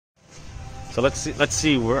So let's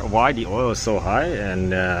see why the oil is so high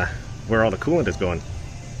and where all the coolant is going.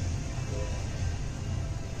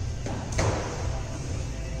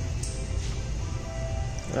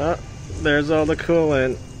 Oh, there's all the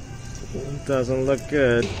coolant. Doesn't look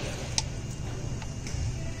good.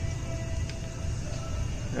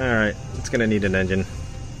 Alright, it's gonna need an engine.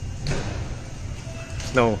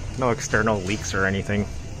 No external leaks or anything.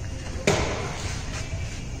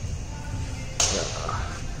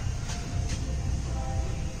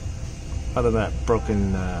 Other than that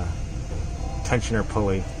broken tensioner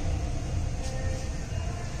pulley.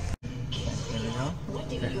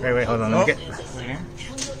 Wait, hold on. Let me get.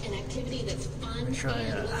 Try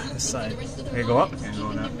this side. Okay, go up. And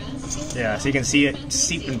going up. Yeah, so you can see it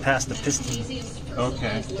seeping past the piston.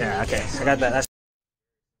 Okay. Yeah, okay. I got that. So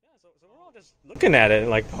we're all just looking at it.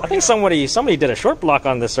 Like, I think somebody did a short block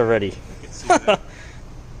on this already.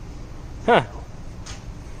 Huh.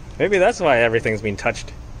 Maybe that's why everything's been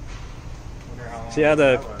touched. See how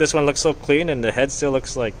this one looks so clean and the head still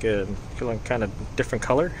looks like kind of different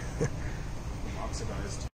color.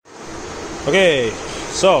 Okay,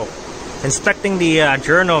 so inspecting the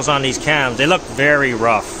journals on these cams, they look very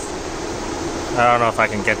rough. I don't know if I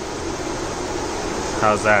can get.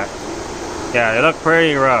 How's that? Yeah, they look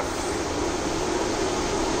pretty rough.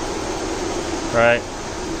 Right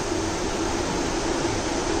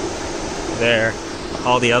there,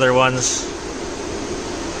 all the other ones.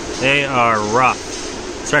 They are rough,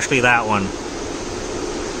 especially that one,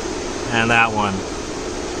 and that one,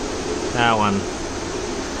 that one,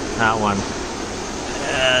 that one.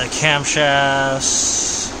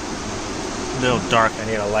 Camshafts, a little dark, I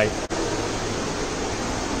need a light.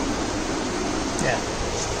 Yeah.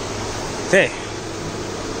 Okay,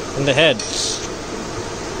 and the heads.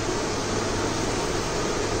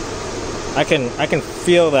 I can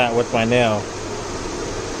feel that with my nail.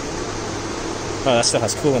 Oh, that still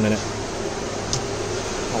has coolant in it.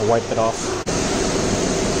 I'll wipe it off.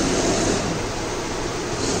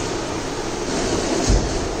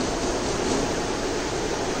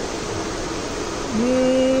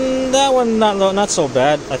 That one not so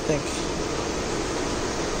bad, I think.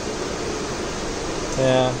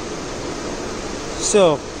 Yeah.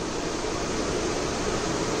 Still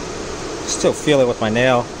feel it with my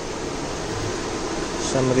nail.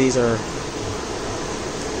 Some of these are.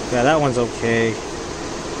 Yeah, that one's okay.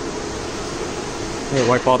 Let me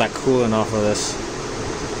wipe all that coolant off of this.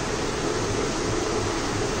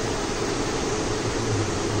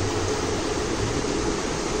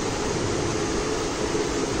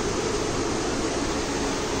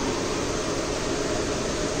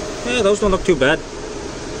 Yeah, those don't look too bad.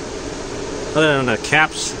 Other than the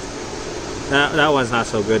caps, that one's not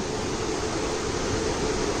so good.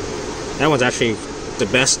 That one's actually the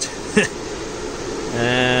best.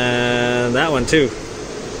 And that one too.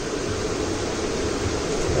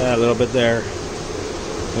 Yeah, a little bit there.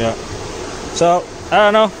 Yeah. So, I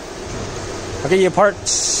don't know. I'll get you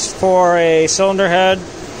parts for a cylinder head,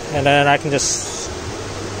 and then I can just,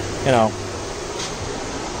 you know,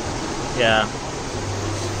 yeah.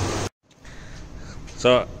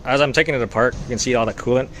 So, as I'm taking it apart, you can see all the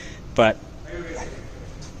coolant, but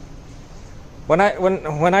when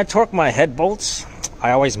I torque my head bolts,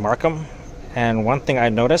 I always mark them. And one thing I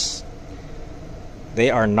notice,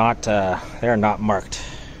 they are not marked.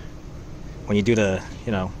 When you do the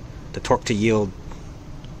torque to yield,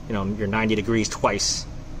 your 90 degrees twice,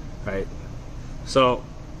 right? So,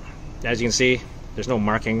 as you can see, there's no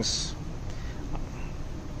markings.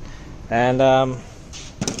 And I'm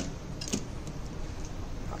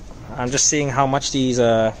just seeing how much these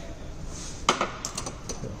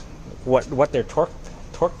what they're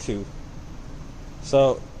torqued to.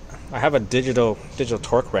 So I have a digital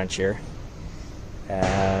torque wrench here,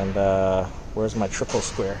 and where's my triple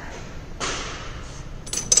square?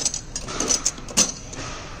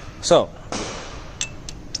 So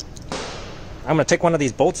I'm gonna take one of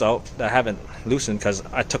these bolts out that I haven't loosened because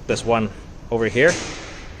I took this one over here,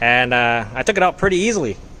 and I took it out pretty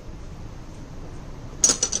easily.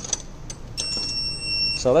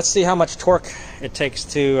 So let's see how much torque it takes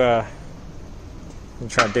to. Let me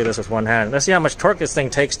try to do this with one hand. Let's see how much torque this thing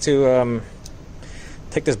takes to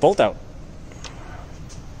take this bolt out.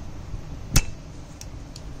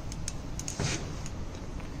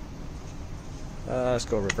 Let's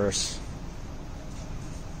go reverse.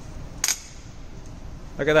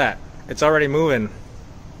 Look at that. It's already moving.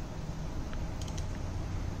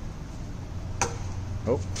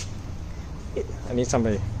 Oh. I need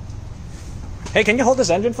somebody. Hey, can you hold this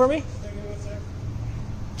engine for me?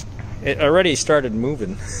 It already started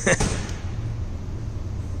moving.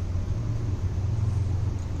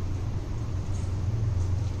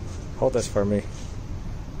 hold this for me.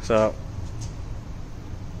 So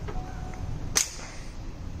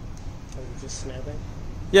just snapping.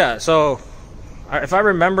 Yeah, so if I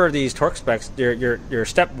remember these torque specs, your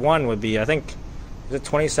step one would be, I think, is it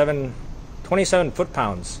 27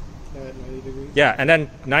 foot-pounds? At 90 degrees? Yeah, and then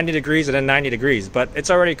 90 degrees and then 90 degrees. But it's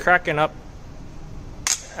already cracking up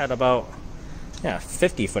at about,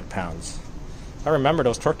 50 foot-pounds. I remember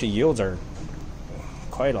those torque to yields are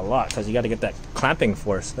quite a lot because you got to get that clamping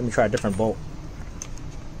force. Let me try a different bolt.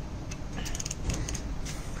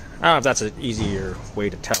 I don't know if that's an easier way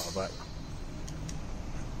to tell, but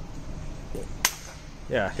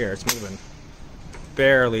yeah, here it's moving.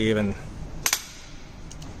 Barely even.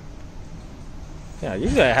 Yeah,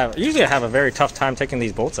 usually I have a very tough time taking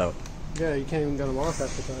these bolts out. Yeah, you can't even get them off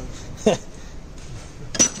half the time.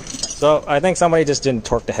 So I think somebody just didn't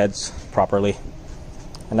torque the heads properly,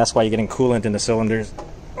 and that's why you're getting coolant in the cylinders,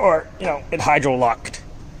 or it hydro locked.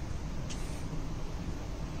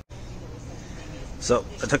 So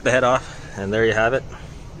I took the head off, and there you have it.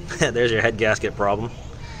 There's your head gasket problem.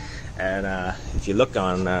 And if you look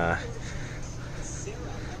on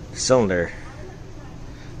cylinder,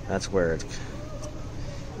 that's where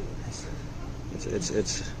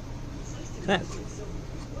it's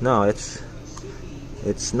no,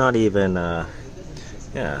 it's not even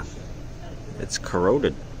it's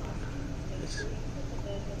corroded. It's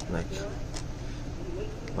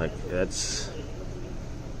like that's,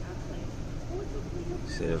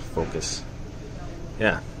 see the focus.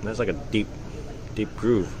 Yeah, there's like a deep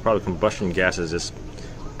groove. Probably combustion gases just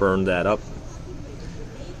burned that up,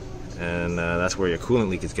 and that's where your coolant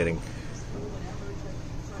leak is getting.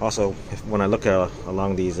 Also, when I look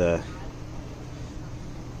along these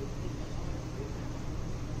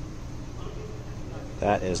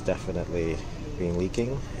that is definitely been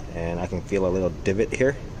leaking, and I can feel a little divot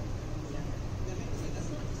here.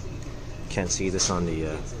 Can't see this on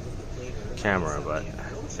the camera, but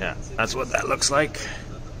yeah, that's what that looks like.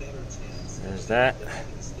 There's that,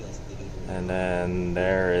 and then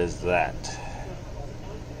there is that.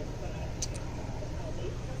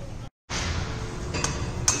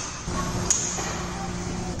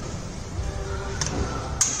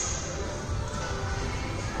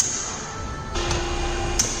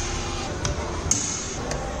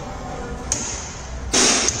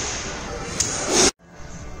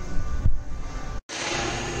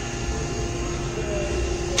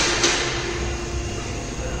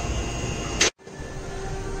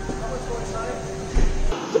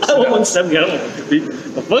 I want 170. I don't want 50.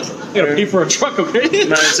 The fuck? I gotta pay for a truck, okay?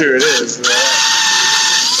 92 it is.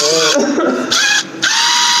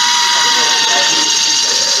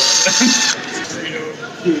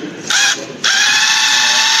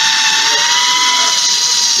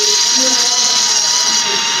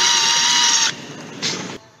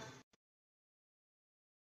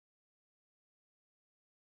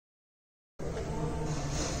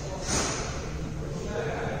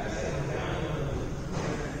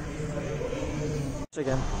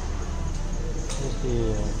 Again. Here's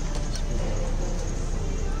the